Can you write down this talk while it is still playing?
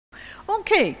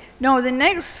Okay, now the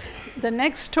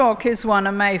next talk is one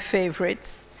of my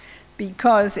favorites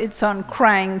because it's on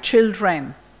crying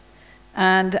children.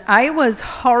 And I was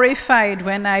horrified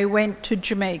when I went to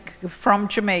Jamaica, from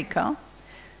Jamaica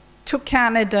to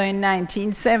Canada in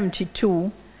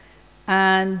 1972.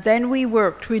 And then we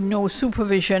worked with no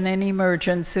supervision in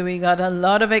emergency. We got a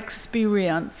lot of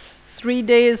experience. 3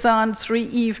 days on, 3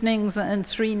 evenings, and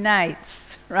 3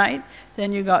 nights, right?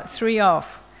 Then you got 3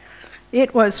 off.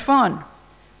 It was fun,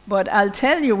 but I'll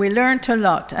tell you, we learned a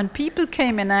lot. And people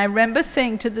came in, I remember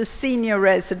saying to the senior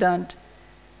resident,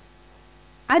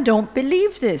 I don't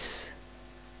believe this.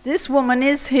 This woman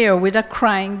is here with a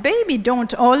crying baby.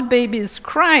 Don't all babies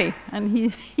cry?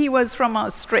 And he was from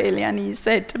Australia, and he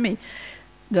said to me,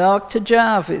 Dr.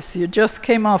 Jarvis, you just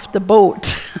came off the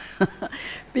boat.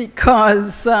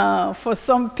 Because for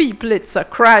some people it's a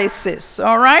crisis,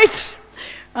 all right?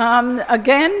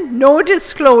 Again, no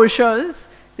disclosures.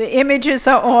 The images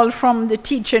are all from the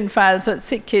teaching files at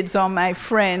Sick Kids or my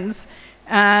friends.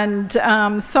 And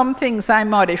some things I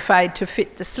modified to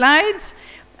fit the slides.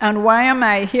 And why am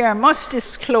I here? I must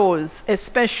disclose,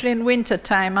 especially in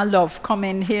wintertime, I love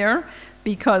coming here,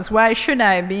 because why should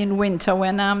I be in winter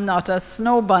when I'm not a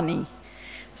snow bunny?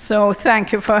 So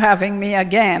thank you for having me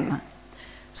again.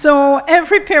 So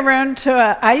every parent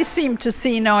I seem to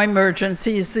see in our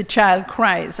emergencies, the child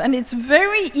cries. And it's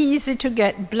very easy to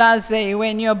get blasé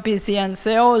when you're busy and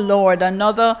say, oh Lord,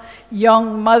 another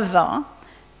young mother,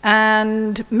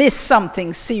 and miss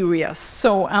something serious.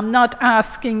 So I'm not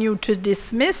asking you to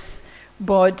dismiss,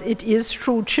 but it is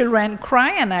true, children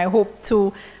cry, and I hope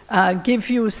to give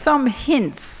you some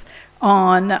hints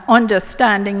on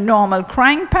understanding normal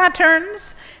crying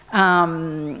patterns.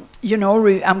 You know,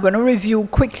 I'm going to review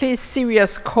quickly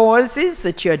serious causes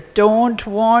that you don't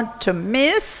want to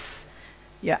miss.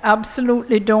 You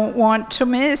absolutely don't want to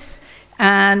miss.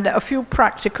 And a few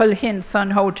practical hints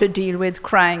on how to deal with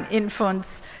crying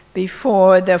infants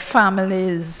before the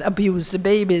families abuse the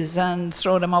babies and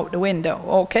throw them out the window,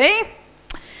 okay?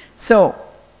 So,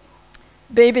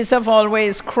 babies have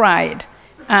always cried.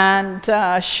 And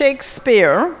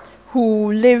Shakespeare,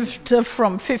 who lived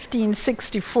from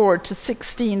 1564 to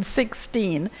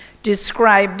 1616,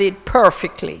 described it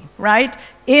perfectly, right?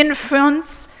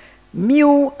 Infants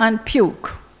mew and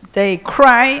puke. They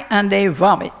cry and they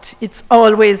vomit. It's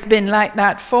always been like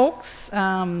that, folks.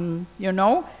 You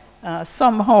know,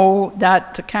 somehow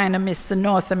that kind of missed the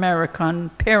North American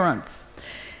parents.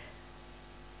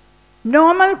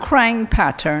 Normal crying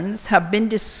patterns have been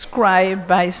described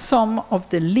by some of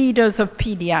the leaders of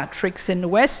pediatrics in the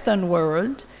Western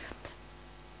world.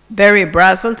 Barry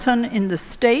Brazelton in the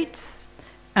States,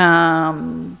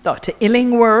 Dr.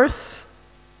 Illingworth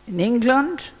in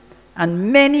England,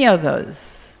 and many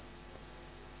others.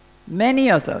 Many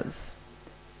others.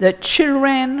 The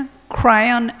children cry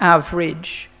on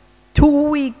average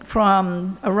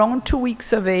from around 2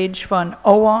 weeks of age for 1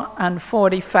 hour and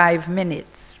 45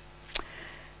 minutes.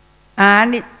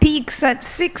 And it peaks at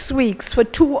 6 weeks for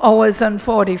 2 hours and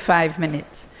 45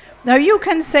 minutes. Now you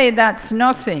can say that's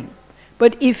nothing,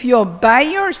 but if you're by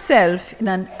yourself in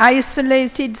an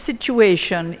isolated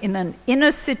situation in an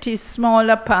inner city small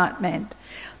apartment,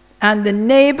 and the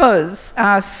neighbors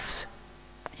are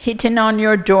hitting on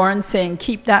your door and saying,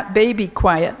 keep that baby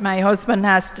quiet, my husband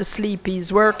has to sleep,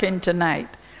 he's working tonight.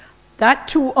 That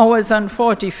 2 hours and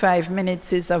 45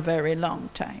 minutes is a very long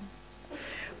time.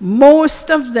 Most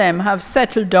of them have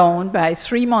settled down by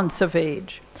 3 months of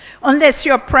age, unless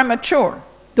you're premature.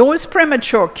 Those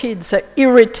premature kids are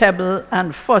irritable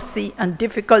and fussy and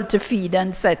difficult to feed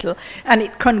and settle, and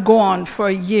it can go on for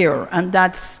a year, and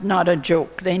that's not a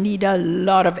joke. They need a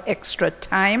lot of extra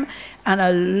time and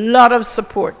a lot of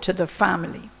support to the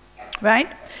family,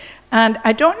 right? And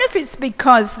I don't know if it's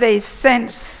because they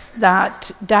sense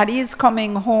that daddy is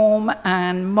coming home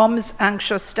and mom's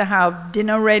anxious to have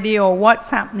dinner ready or what's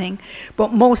happening,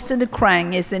 but most of the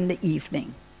crying is in the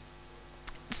evening.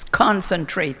 It's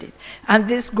concentrated. And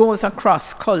this goes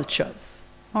across cultures,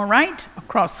 all right?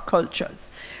 Across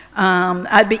cultures.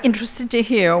 I'd be interested to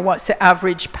hear what's the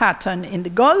average pattern in the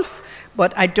Gulf,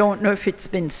 but I don't know if it's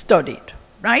been studied,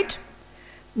 right?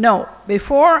 Now,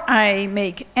 before I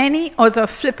make any other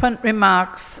flippant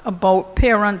remarks about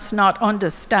parents not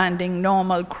understanding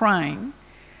normal crying,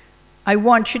 I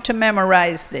want you to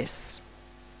memorize this.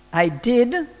 I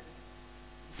did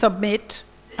submit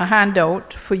a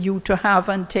handout for you to have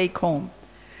and take home.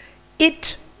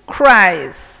 It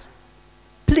cries.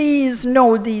 Please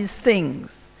know these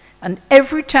things. And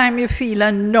every time you feel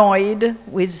annoyed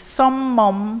with some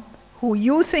mom who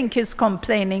you think is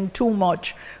complaining too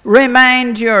much,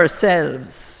 remind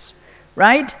yourselves,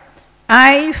 right?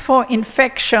 I for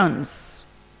infections,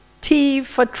 T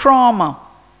for trauma,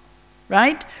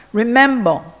 right?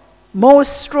 Remember,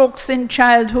 most strokes in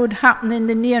childhood happen in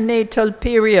the neonatal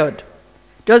period.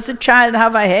 Does the child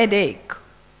have a headache?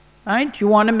 Right? You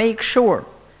want to make sure.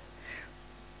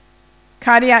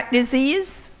 Cardiac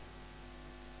disease,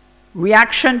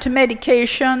 reaction to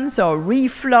medications or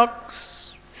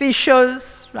reflux,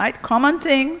 fissures, right? Common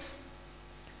things.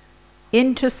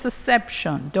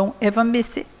 Intussusception, don't ever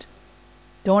miss it.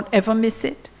 Don't ever miss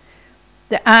it.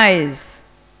 The eyes,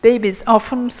 babies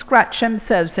often scratch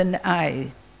themselves in the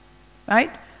eye, right?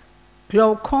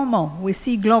 Glaucoma, we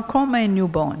see glaucoma in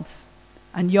newborns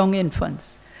and young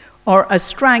infants, or a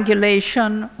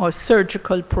strangulation or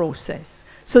surgical process.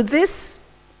 So this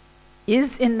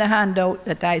is in the handout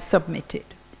that I submitted.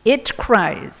 It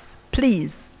cries,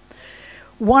 please.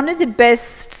 One of the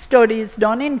best studies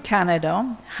done in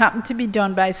Canada happened to be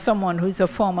done by someone who's a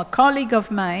former colleague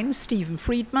of mine, Stephen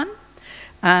Friedman.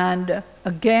 And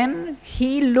again,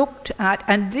 he looked at,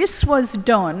 and this was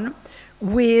done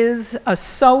with a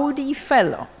Saudi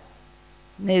fellow,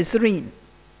 Nazreen.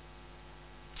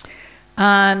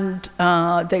 And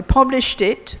they published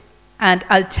it, and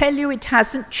I'll tell you it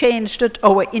hasn't changed at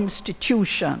our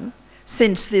institution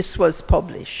since this was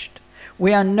published.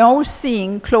 We are now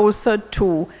seeing closer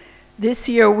to, this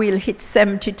year we'll hit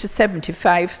 70 to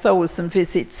 75,000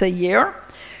 visits a year.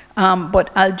 But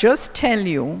I'll just tell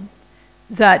you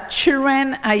that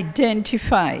children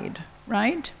identified,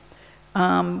 right,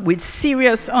 with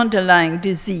serious underlying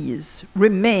disease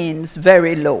remains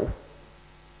very low.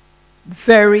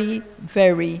 Very,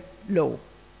 very low.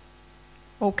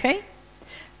 Okay?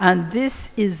 And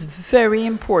this is very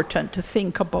important to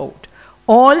think about.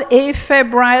 All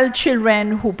afebrile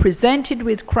children who presented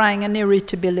with crying and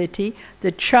irritability,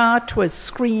 the chart was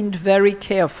screened very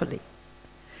carefully.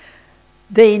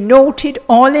 They noted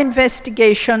all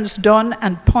investigations done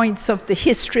and points of the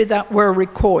history that were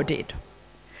recorded.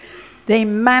 They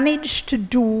managed to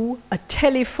do a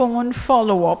telephone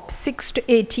follow-up 6 to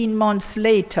 18 months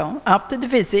later after the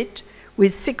visit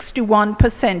with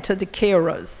 61% of the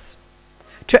carers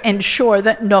to ensure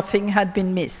that nothing had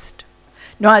been missed.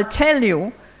 Now, I'll tell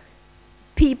you,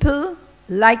 people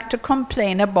like to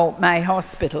complain about my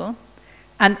hospital,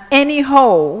 and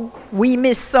anyhow we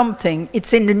miss something,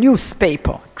 it's in the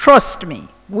newspaper. Trust me,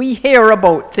 we hear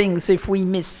about things if we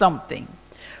miss something.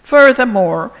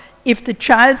 Furthermore, if the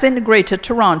child's in the Greater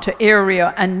Toronto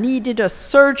area and needed a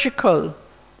surgical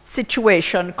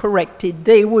situation corrected,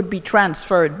 they would be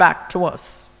transferred back to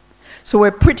us. So we're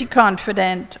pretty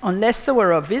confident, unless they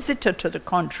were a visitor to the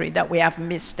country, that we haven't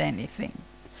missed anything.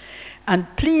 And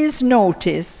please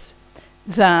notice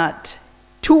that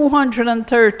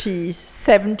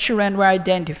 237 children were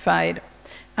identified,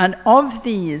 and of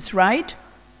these, right,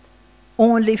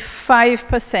 only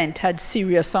 5% had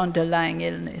serious underlying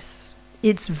illness.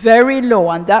 It's very low,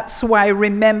 and that's why,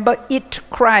 remember, it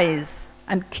cries,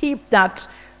 and keep that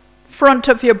front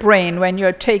of your brain when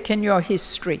you're taking your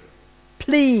history.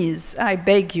 Please, I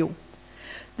beg you.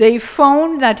 They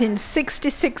found that in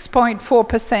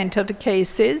 66.4% of the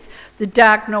cases, the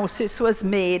diagnosis was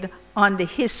made on the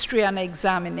history and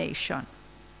examination,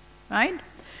 right?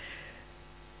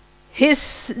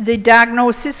 The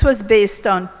diagnosis was based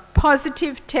on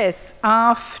positive tests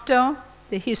after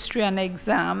the history and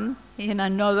exam in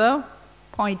another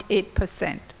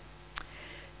 0.8%.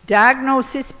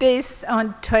 Diagnosis based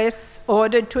on tests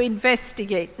ordered to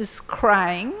investigate this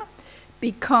crying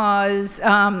because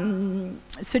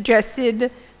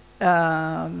suggested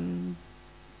by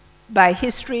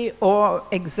history or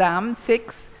exam,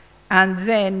 6, and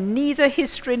then neither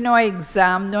history nor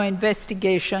exam nor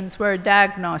investigations were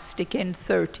diagnostic in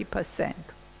 30%.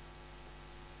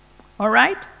 All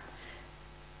right?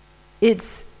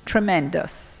 It's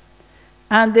tremendous.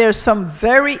 And there's some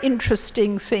very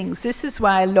interesting things. This is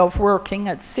why I love working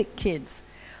at sick kids.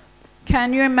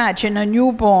 Can you imagine a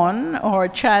newborn or a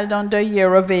child under a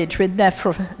year of age with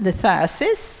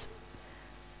nephrolithiasis?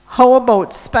 How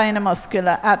about spinal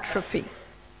muscular atrophy?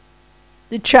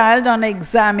 The child on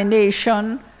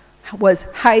examination was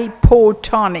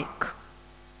hypotonic,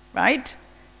 right?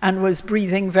 And was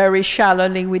breathing very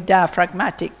shallowly with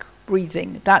diaphragmatic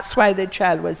breathing. That's why the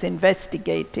child was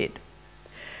investigated.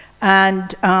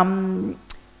 And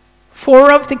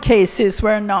 4 of the cases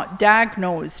were not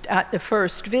diagnosed at the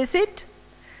first visit,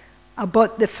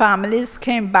 but the families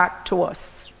came back to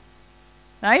us,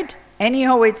 right?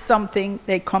 Anyhow, it's something,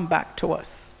 they come back to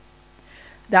us.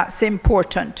 That's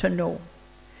important to know.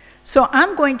 So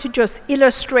I'm going to just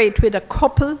illustrate with a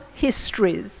couple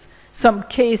histories, some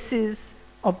cases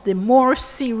of the more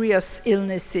serious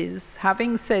illnesses,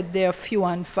 having said they are few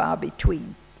and far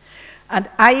between. And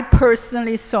I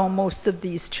personally saw most of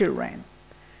these children.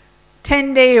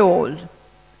 10-day-old,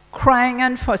 crying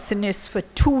and fussiness for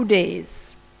 2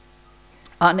 days.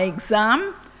 On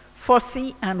exam,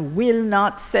 fussy and will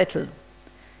not settle.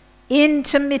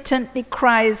 Intermittently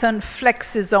cries and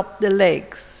flexes up the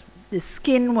legs. The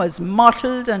skin was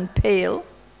mottled and pale.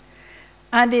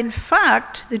 And in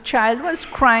fact, the child was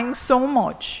crying so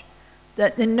much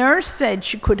that the nurse said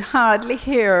she could hardly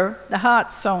hear the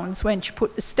heart sounds when she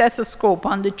put the stethoscope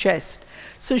on the chest.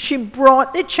 So she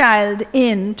brought the child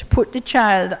in to put the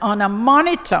child on a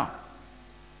monitor.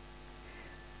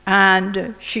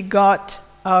 And she got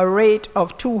a rate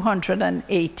of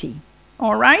 280.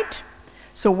 All right?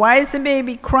 So why is the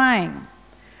baby crying?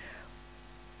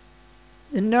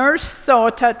 The nurse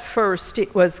thought at first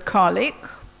it was colic.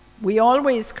 We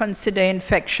always consider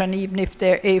infection even if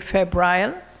they're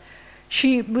afebrile.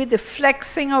 With the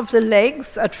flexing of the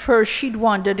legs, at first she'd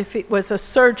wondered if it was a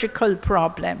surgical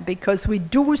problem, because we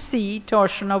do see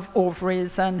torsion of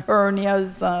ovaries and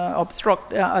hernias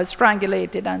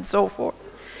strangulated and so forth.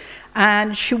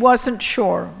 And she wasn't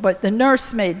sure, but the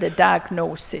nurse made the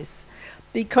diagnosis.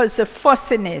 Because the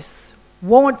fussiness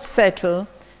won't settle,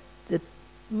 the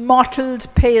mottled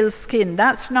pale skin,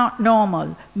 that's not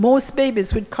normal. Most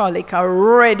babies with colic are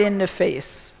red in the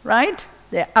face, right?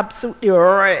 They're absolutely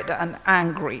red and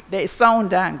angry. They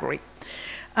sound angry.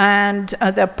 And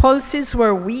their pulses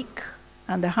were weak,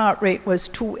 and the heart rate was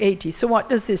 280. So what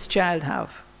does this child have?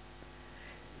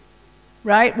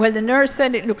 Right? Well, the nurse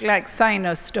said it looked like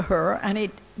sinus to her, and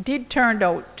it did turn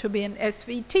out to be an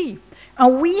SVT.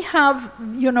 And we have,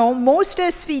 most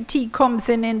SVT comes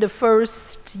in the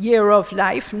first year of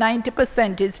life.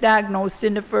 90% is diagnosed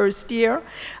in the first year.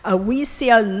 We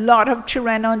see a lot of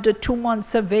children under 2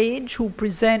 months of age who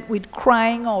present with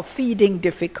crying or feeding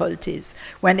difficulties.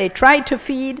 When they try to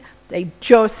feed, they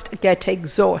just get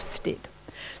exhausted.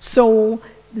 So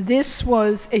this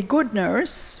was a good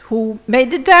nurse who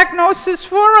made the diagnosis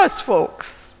for us,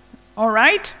 folks. All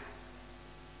right?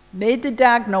 Made the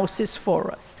diagnosis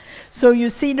for us. So you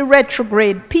see the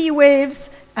retrograde P waves,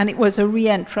 and it was a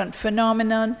reentrant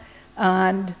phenomenon.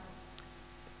 And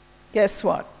guess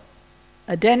what?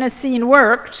 Adenosine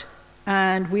worked,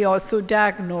 and we also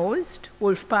diagnosed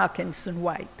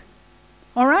Wolff-Parkinson-White.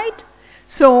 All right?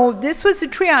 So this was a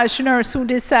triage nurse who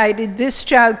decided this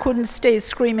child couldn't stay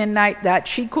screaming like that.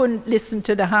 She couldn't listen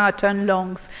to the heart and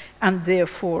lungs, and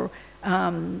therefore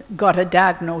got a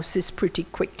diagnosis pretty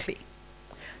quickly.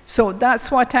 So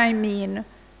that's what I mean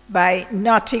by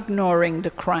not ignoring the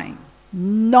crying.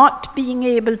 Not being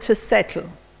able to settle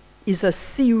is a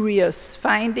serious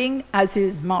finding, as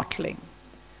is mottling.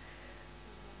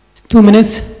 2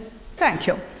 minutes. Thank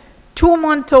you.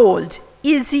 2-month-old,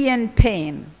 Izzy in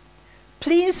pain.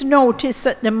 Please notice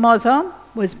that the mother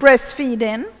was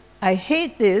breastfeeding. I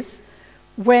hate this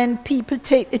when people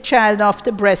take the child off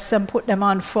the breast and put them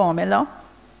on formula.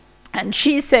 And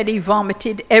she said he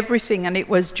vomited everything and it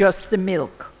was just the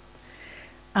milk.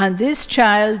 And this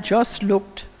child just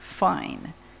looked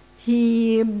fine.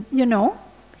 He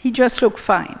just looked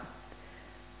fine.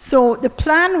 So the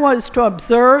plan was to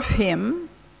observe him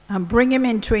and bring him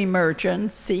into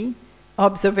emergency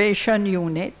observation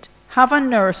unit, have a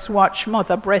nurse watch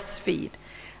mother breastfeed.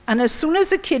 And as soon as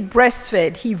the kid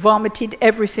breastfed, he vomited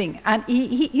everything. And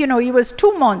he was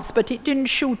 2 months, but it didn't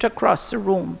shoot across the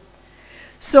room.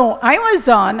 So I was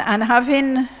on and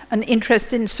having an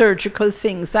interest in surgical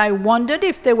things. I wondered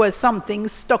if there was something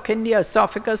stuck in the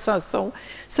esophagus or so.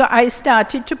 So I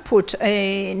started to put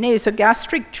a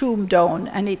nasogastric tube down,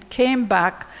 and it came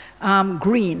back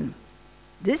green.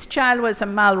 This child was a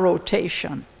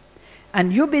malrotation.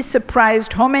 And you'll be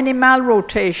surprised how many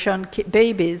malrotation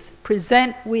babies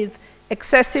present with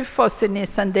excessive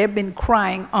fussiness, and they've been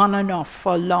crying on and off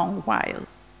for a long while.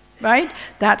 Right?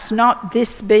 That's not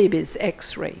this baby's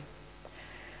x-ray.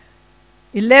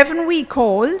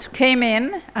 11-week-old came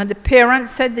in, and the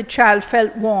parents said the child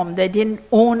felt warm. They didn't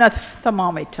own a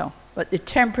thermometer, but the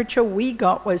temperature we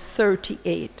got was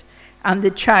 38, and the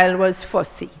child was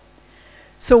fussy.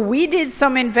 So we did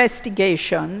some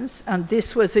investigations, and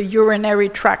this was a urinary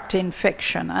tract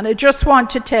infection. And I just want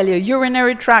to tell you,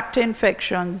 urinary tract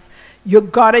infections, you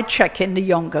gotta check in the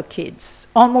younger kids,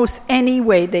 almost any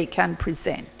way they can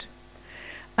present.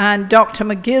 And Dr.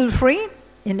 McGilvery,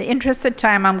 in the interest of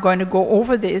time, I'm going to go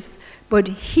over this, but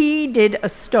he did a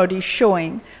study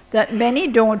showing that many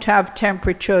don't have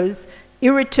temperatures,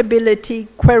 irritability,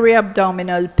 query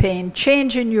abdominal pain,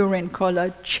 change in urine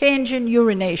color, change in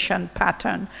urination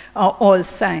pattern are all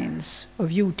signs of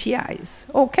UTIs,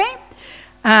 okay?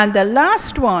 And the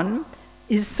last one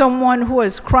is someone who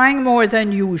was crying more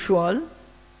than usual,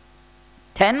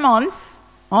 10 months,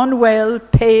 unwell,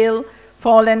 pale,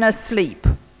 falling asleep.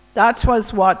 That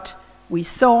was what we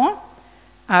saw.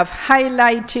 I've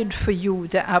highlighted for you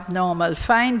the abnormal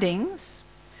findings.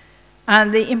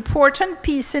 And the important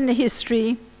piece in the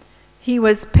history, he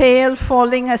was pale,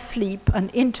 falling asleep, and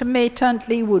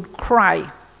intermittently would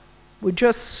cry, would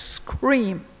just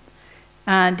scream.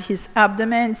 And his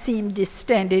abdomen seemed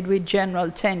distended with general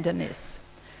tenderness.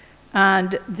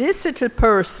 And this little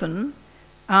person,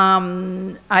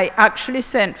 I actually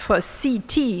sent for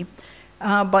CT,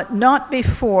 but not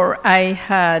before I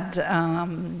had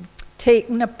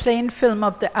taken a plain film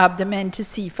of the abdomen to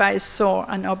see if I saw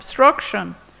an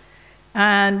obstruction.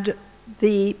 And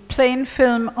the plain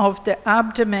film of the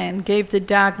abdomen gave the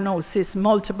diagnosis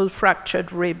multiple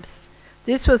fractured ribs.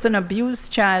 This was an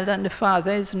abused child, and the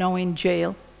father is now in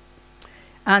jail.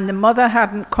 And the mother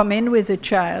hadn't come in with the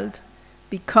child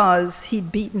because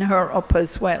he'd beaten her up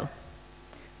as well.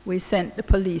 We sent the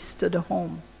police to the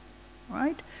home,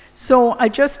 right? So I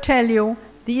just tell you,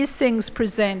 these things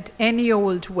present any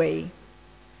old way.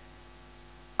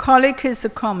 Colic is the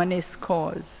commonest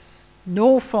cause.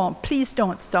 No form. Please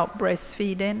don't stop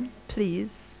breastfeeding,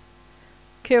 please.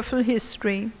 Careful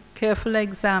history, careful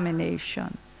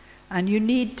examination. And you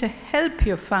need to help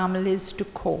your families to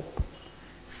cope.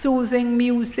 Soothing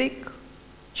music,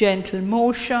 gentle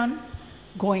motion,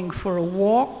 going for a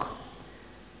walk,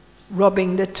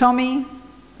 rubbing the tummy,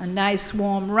 a nice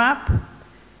warm wrap.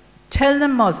 Tell the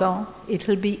mother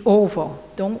it'll be over.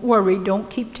 Don't worry, don't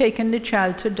keep taking the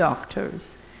child to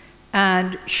doctors.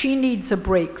 And she needs a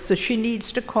break, so she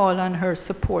needs to call on her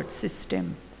support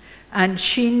system. And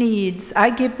she needs, I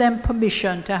give them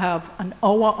permission to have an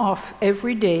hour off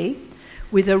every day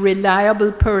with a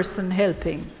reliable person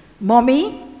helping.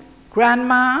 Mommy,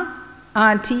 grandma,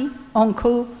 auntie,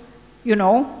 uncle, you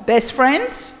know, best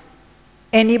friends,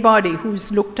 anybody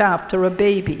who's looked after a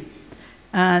baby.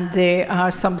 And there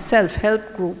are some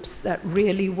self-help groups that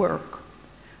really work.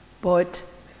 But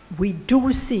we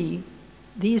do see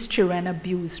these children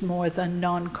abused more than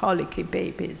non-colicky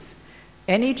babies.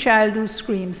 Any child who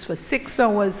screams for 6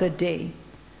 hours a day,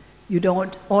 you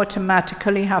don't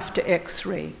automatically have to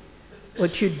x-ray,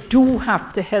 but you do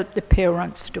have to help the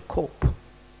parents to cope.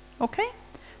 Okay?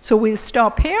 So we'll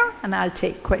stop here and I'll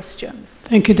take questions.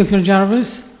 Thank you, Dr.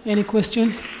 Jarvis. Any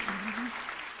question?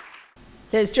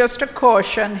 There's just a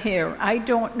caution here. I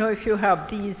don't know if you have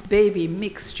these baby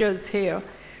mixtures here,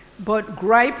 but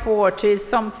gripe water is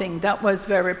something that was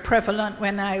very prevalent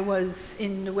when I was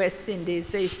in the West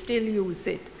Indies. They still use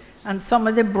it. And some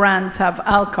of the brands have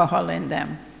alcohol in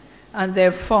them. And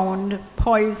they've found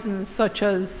poisons such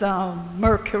as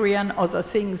mercury and other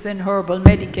things in herbal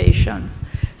medications.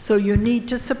 So you need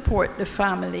to support the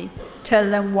family. Tell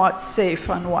them what's safe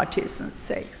and what isn't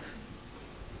safe.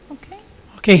 Okay?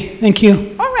 Okay, thank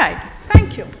you. All right,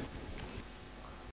 thank you.